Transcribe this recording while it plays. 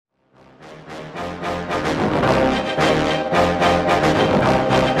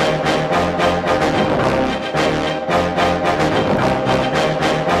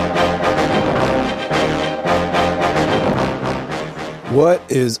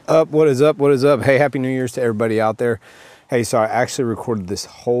Is up? What is up? What is up? Hey, Happy New Year's to everybody out there. Hey, so I actually recorded this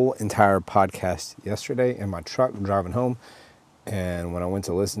whole entire podcast yesterday in my truck driving home. And when I went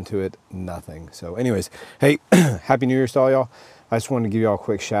to listen to it, nothing. So anyways, hey, Happy New Year's to all y'all. I just wanted to give y'all a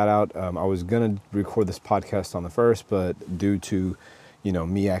quick shout out. I was going to record this podcast on the 1st, but due to,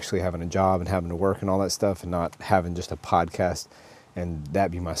 me actually having a job and having to work and all that stuff and not having just a podcast and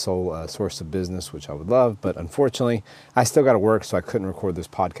that be my sole source of business, which I would love. But unfortunately, I still got to work, so I couldn't record this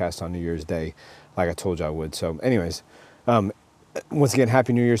podcast on New Year's Day like I told you I would. So anyways, once again,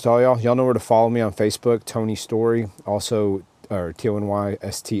 Happy New Year's to all y'all. Y'all know where to follow me on Facebook, Tony Story, also, or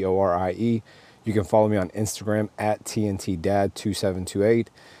TonyStorie. You can follow me on Instagram at TNTDad2728.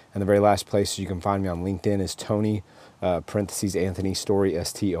 And the very last place you can find me on LinkedIn is Tony, Anthony Story,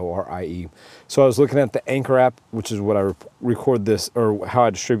 Storie. So I was looking at the Anchor app, which is what I record this, or how I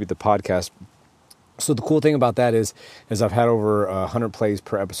distribute the podcast. So the cool thing about that is I've had over 100 plays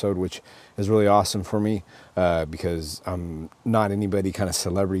per episode, which is really awesome for me because I'm not anybody kind of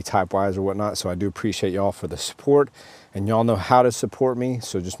celebrity type wise or whatnot. So I do appreciate y'all for the support, and y'all know how to support me.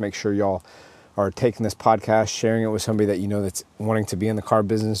 So just make sure y'all are taking this podcast, sharing it with somebody that you know that's wanting to be in the car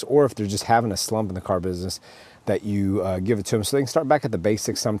business, or if they're just having a slump in the car business, that you give it to them so they can start back at the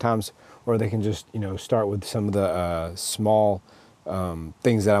basics sometimes, or they can just, start with some of the small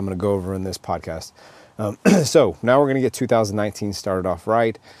things that I'm going to go over in this podcast. So now we're going to get 2019 started off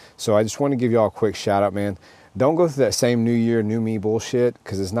right. So I just want to give y'all a quick shout out, man. Don't go through that same new year, new me bullshit,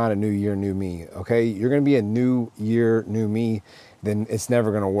 because it's not a new year, new me, okay? You're going to be a new year, new me, then it's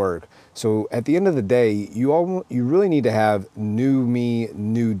never going to work. So at the end of the day, you really need to have new me,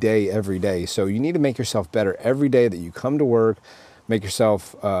 new day every day. So you need to make yourself better every day that you come to work. Make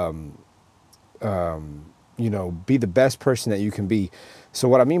yourself, be the best person that you can be. So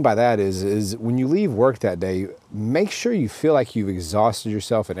what I mean by that is when you leave work that day, make sure you feel like you've exhausted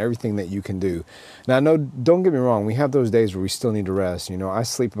yourself and everything that you can do. Now, don't get me wrong. We have those days where we still need to rest. I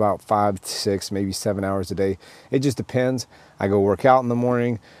sleep about 5 to 6, maybe 7 hours a day. It just depends. I go work out in the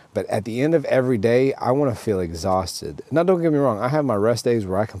morning, but at the end of every day, I want to feel exhausted. Now, don't get me wrong. I have my rest days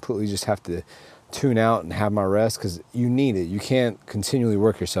where I completely just have to tune out and have my rest because you need it. You can't continually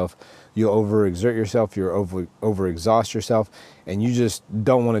work yourself. You'll overexert yourself, you'll overexhaust yourself, and you just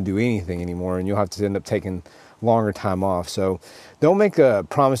don't want to do anything anymore, and you'll have to end up taking longer time off. So don't make a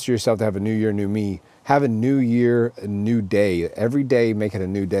promise to yourself to have a new year, new me. Have a new year, a new day. Every day, make it a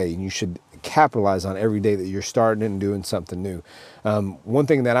new day, and you should capitalize on every day that you're starting and doing something new. One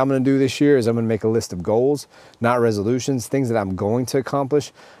thing that I'm going to do this year is I'm going to make a list of goals, not resolutions, things that I'm going to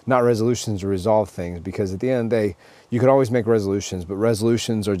accomplish, not resolutions to resolve things, because at the end of the day, you can always make resolutions, but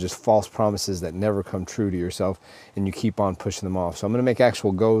resolutions are just false promises that never come true to yourself, and you keep on pushing them off. So I'm going to make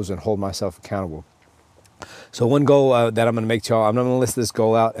actual goals and hold myself accountable. So one goal that I'm going to make to y'all, I'm not going to list this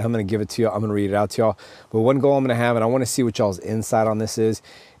goal out. I'm going to give it to y'all. I'm going to read it out to y'all. But one goal I'm going to have, and I want to see what y'all's insight on this is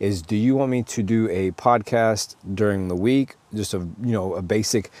do you want me to do a podcast during the week? Just a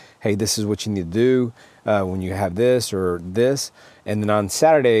basic, hey, this is what you need to do when you have this or this. And then on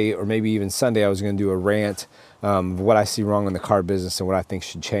Saturday or maybe even Sunday, I was going to do a rant of what I see wrong in the car business and what I think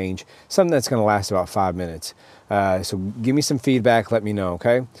should change. Something that's going to last about 5 minutes. So give me some feedback. Let me know,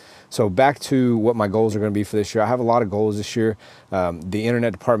 okay? So back to what my goals are going to be for this year. I have a lot of goals this year. The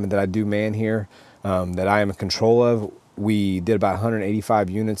internet department that I do man here, that I am in control of, we did about 185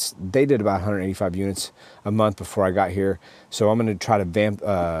 units. They did about 185 units a month before I got here. So I'm going to try to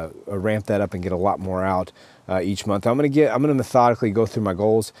ramp that up and get a lot more out each month. I'm going to methodically go through my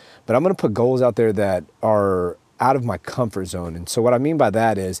goals, but I'm going to put goals out there that are out of my comfort zone. And so what I mean by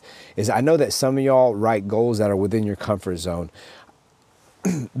that is I know that some of y'all write goals that are within your comfort zone.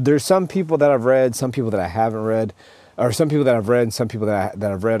 There's some people that I've read, some people that I haven't read, or some people that I've read and some people that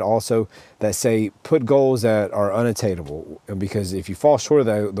I've read also that say put goals that are unattainable, because if you fall short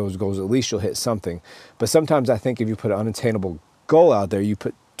of those goals, at least you'll hit something. But sometimes I think if you put an unattainable goal out there, you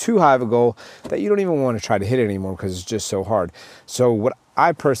put too high of a goal that you don't even want to try to hit it anymore because it's just so hard. So what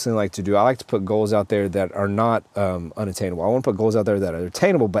I personally like to do, I like to put goals out there that are not unattainable. I want to put goals out there that are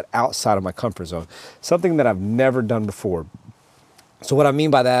attainable but outside of my comfort zone, something that I've never done before. So what I mean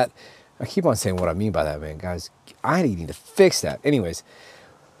by that, I keep on saying what I mean by that, man, guys. I need to fix that. Anyways,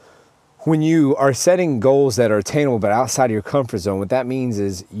 when you are setting goals that are attainable but outside of your comfort zone, what that means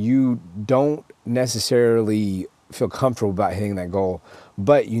is you don't necessarily feel comfortable about hitting that goal,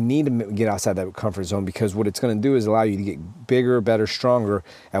 but you need to get outside that comfort zone, because what it's going to do is allow you to get bigger, better, stronger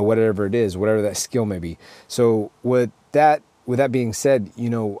at whatever it is, whatever that skill may be. So with that being said,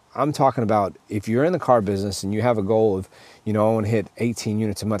 I'm talking about if you're in the car business and you have a goal of, I want to hit 18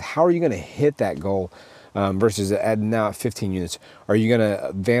 units a month, how are you going to hit that goal versus adding now 15 units? Are you going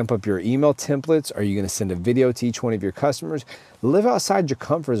to vamp up your email templates? Are you going to send a video to each one of your customers? Live outside your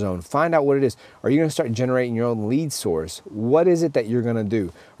comfort zone. Find out what it is. Are you going to start generating your own lead source? What is it that you're going to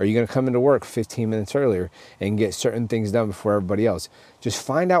do? Are you going to come into work 15 minutes earlier and get certain things done before everybody else? Just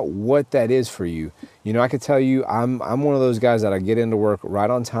find out what that is for you. You know, I could tell you I'm one of those guys that I get into work right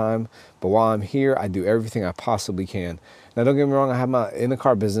on time, but while I'm here, I do everything I possibly can. Now, don't get me wrong, I have in the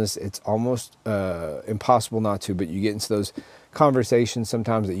car business, it's almost impossible not to, but you get into those conversations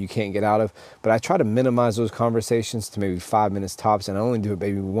sometimes that you can't get out of. But I try to minimize those conversations to maybe 5 minutes tops, and I only do it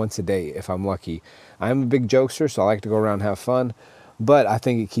maybe once a day if I'm lucky. I'm a big jokester, so I like to go around and have fun, but I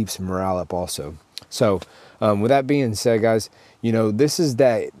think it keeps morale up also. So with that being said, guys, you know, this is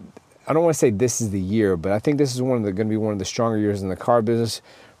that, I don't want to say this is the year, but I think this is going to be one of the stronger years in the car business,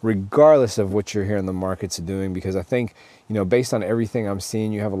 regardless of what you're hearing the markets doing, because I think, you know, based on everything I'm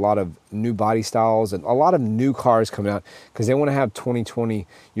seeing, you have a lot of new body styles and a lot of new cars coming out because they want to have 2020.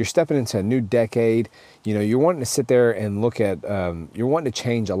 You're stepping into a new decade. You know, you're wanting to sit there and look at, you're wanting to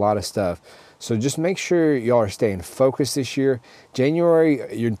change a lot of stuff. So just make sure y'all are staying focused this year. January,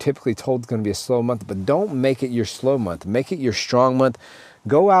 you're typically told it's going to be a slow month, but don't make it your slow month. Make it your strong month.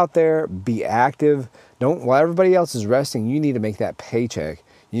 Go out there, be active. While everybody else is resting, you need to make that paycheck.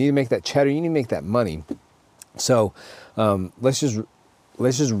 You need to make that cheddar. You need to make that money. So let's just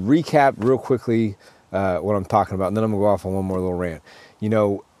recap real quickly what I'm talking about, and then I'm gonna go off on one more little rant. You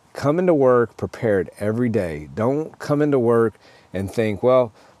know, come into work prepared every day. Don't come into work and think,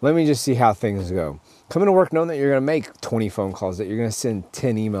 well, let me just see how things go. Come into work knowing that you're gonna make 20 phone calls, that you're gonna send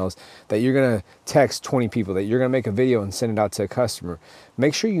 10 emails, that you're gonna text 20 people, that you're gonna make a video and send it out to a customer.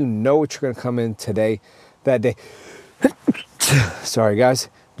 Make sure you know what you're gonna come in that day. Sorry, guys.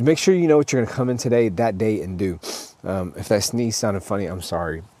 Make sure you know what you're going to come in that day and do. If that sneeze sounded funny, I'm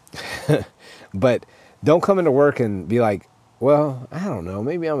sorry. But don't come into work and be like, well, I don't know,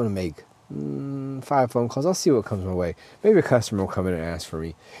 maybe I'm going to make 5 phone calls. I'll see what comes my way. Maybe a customer will come in and ask for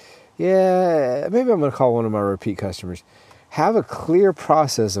me. Yeah, maybe I'm going to call one of my repeat customers. Have a clear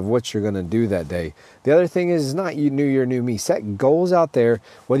process of what you're going to do that day. The other thing is not you new year, new me. Set goals out there,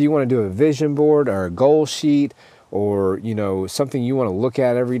 whether you want to do a vision board or a goal sheet, or, you know, something you want to look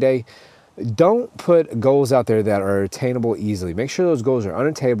at every day. Don't put goals out there that are attainable easily. Make sure those goals are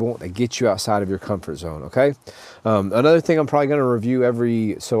unattainable, that get you outside of your comfort zone, okay? Another thing I'm probably going to review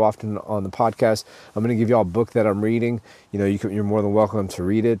every so often on the podcast, I'm going to give you all a book that I'm reading. You know, you're more than welcome to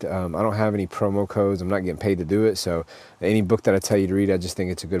read it. I don't have any promo codes. I'm not getting paid to do it. So any book that I tell you to read, I just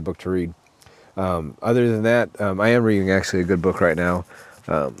think it's a good book to read. Other than that, I am reading actually a good book right now.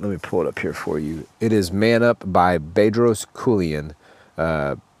 Let me pull it up here for you. It is Man Up by Bedros Keuilian.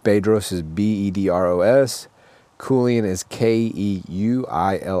 Bedros is Bedros. Keuilian is Keuilian.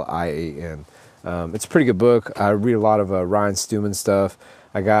 It's a pretty good book. I read a lot of Ryan Stewman stuff.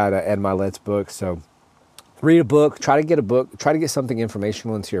 I got Ed Milet's book. So read a book. Try to get a book. Try to get something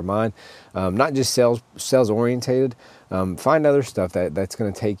informational into your mind. Not just sales orientated. Find other stuff that's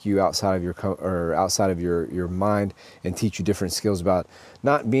going to take you outside of your mind and teach you different skills about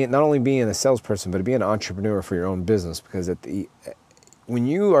not only being a salesperson, but being an entrepreneur for your own business. Because when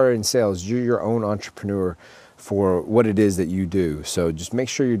you are in sales, you're your own entrepreneur for what it is that you do. So just make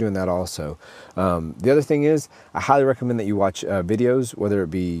sure you're doing that also. The other thing is, I highly recommend that you watch videos, whether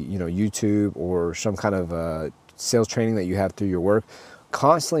it be, you know, YouTube or some kind of sales training that you have through your work.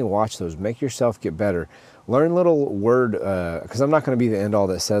 Constantly watch those. Make yourself get better. Learn little word, because I'm not going to be the end all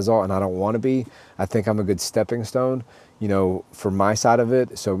that says all, and I don't want to be. I think I'm a good stepping stone, you know, for my side of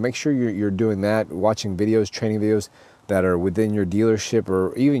it. So make sure you're doing that, watching videos, training videos that are within your dealership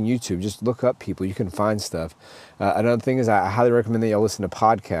or even YouTube. Just look up people. You can find stuff. Another thing is I highly recommend that y'all listen to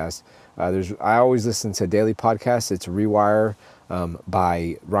podcasts. I always listen to daily podcasts. It's Rewire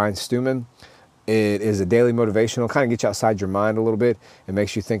by Ryan Stewman. It is a daily motivational, kind of get you outside your mind a little bit. It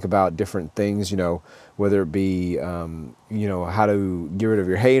makes you think about different things, you know, whether it be, you know, how to get rid of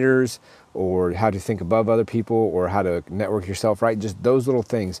your haters, or how to think above other people, or how to network yourself right. Just those little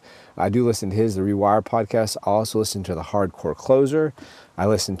things. I do listen to the Rewire podcast. I also listen to the Hardcore Closer. I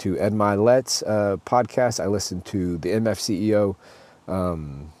listen to Ed Milet's podcast. I listen to the MF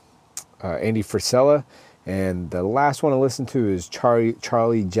CEO, Andy Frisella. And the last one I listen to is Charlie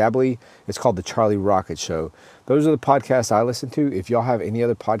Jabley. It's called The Charlie Rocket Show. Those are the podcasts I listen to. If y'all have any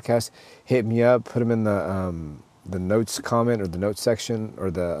other podcasts, hit me up. Put them in the notes comment or the notes section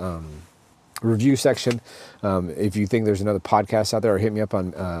or the review section. If you think there's another podcast out there, or hit me up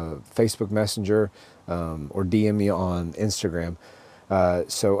on Facebook Messenger or DM me on Instagram.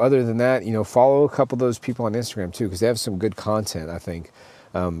 So other than that, you know, follow a couple of those people on Instagram too, because they have some good content, I think.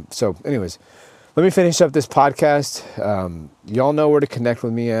 So anyways, let me finish up this podcast. Y'all know where to connect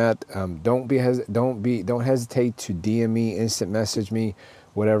with me at. Don't hesitate to DM me, instant message me,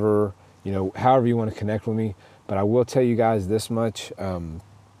 whatever, however you want to connect with me. But I will tell you guys this much. What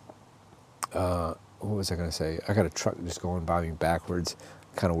was I going to say? I got a truck just going by me backwards.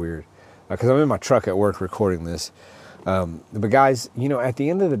 Kind of weird. Because I'm in my truck at work recording this. But guys, at the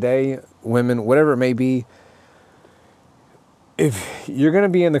end of the day, women, whatever it may be, if you're going to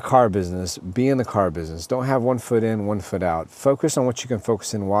be in the car business, be in the car business. Don't have one foot in, one foot out. Focus on what you can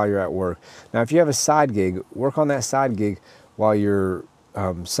focus in while you're at work. Now, if you have a side gig, work on that side gig while you're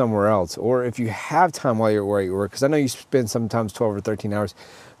somewhere else. Or if you have time while you're at work, because I know you spend sometimes 12 or 13 hours,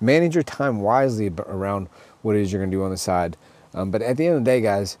 manage your time wisely around what it is you're going to do on the side. But at the end of the day,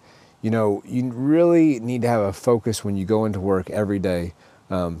 guys, you really need to have a focus when you go into work every day.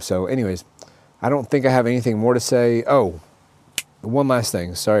 So anyways, I don't think I have anything more to say. Oh, one last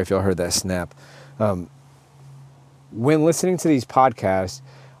thing. Sorry if y'all heard that snap. When listening to these podcasts,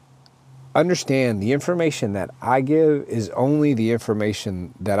 understand the information that I give is only the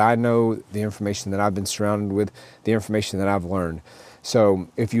information that I know, the information that I've been surrounded with, the information that I've learned. So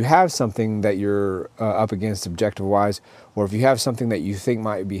if you have something that you're up against objective-wise, or if you have something that you think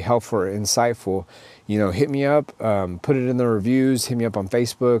might be helpful or insightful, hit me up, put it in the reviews, hit me up on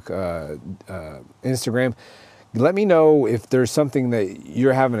Facebook, Instagram. Let me know if there's something that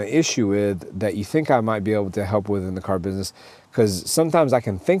you're having an issue with that you think I might be able to help with in the car business. Because sometimes I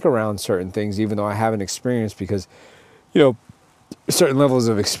can think around certain things, even though I haven't experienced, because, certain levels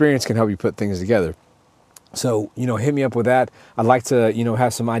of experience can help you put things together. So, hit me up with that. I'd like to,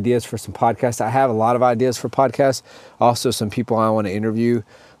 have some ideas for some podcasts. I have a lot of ideas for podcasts. Also, some people I want to interview.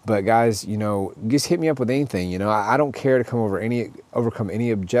 But guys, just hit me up with anything. I don't care to overcome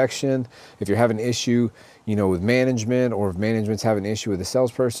any objection. If you're having an issue, with management, or if management's having an issue with a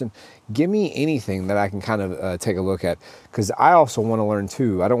salesperson, give me anything that I can kind of take a look at. Because I also want to learn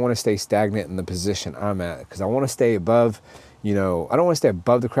too. I don't want to stay stagnant in the position I'm at. Because I want to stay above, I don't want to stay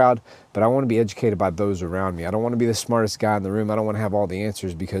above the crowd, but I want to be educated by those around me. I don't want to be the smartest guy in the room. I don't want to have all the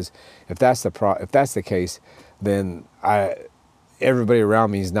answers, because if that's the case, then everybody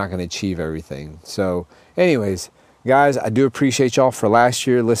around me is not going to achieve everything. So anyways, guys, I do appreciate y'all for last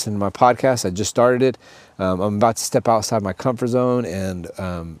year listening to my podcast. I just started it. I'm about to step outside my comfort zone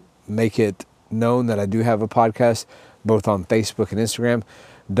and make it known that I do have a podcast, both on Facebook and Instagram.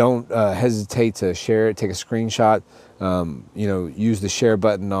 Don't hesitate to share it. Take a screenshot. Use the share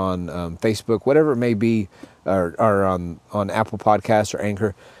button on Facebook, whatever it may be, or on Apple Podcasts or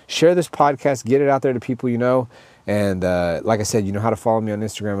Anchor. Share this podcast. Get it out there to people you know. And like I said, you know how to follow me on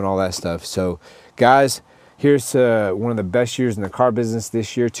Instagram and all that stuff. So, guys, here's to one of the best years in the car business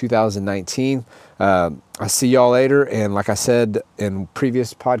this year, 2019. I'll see y'all later. And like I said in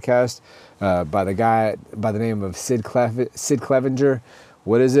previous podcast, by the guy by the name of Sid Clevenger,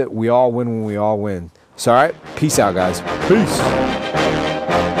 what is it? We all win when we all win. So, all right, peace out, guys. Peace.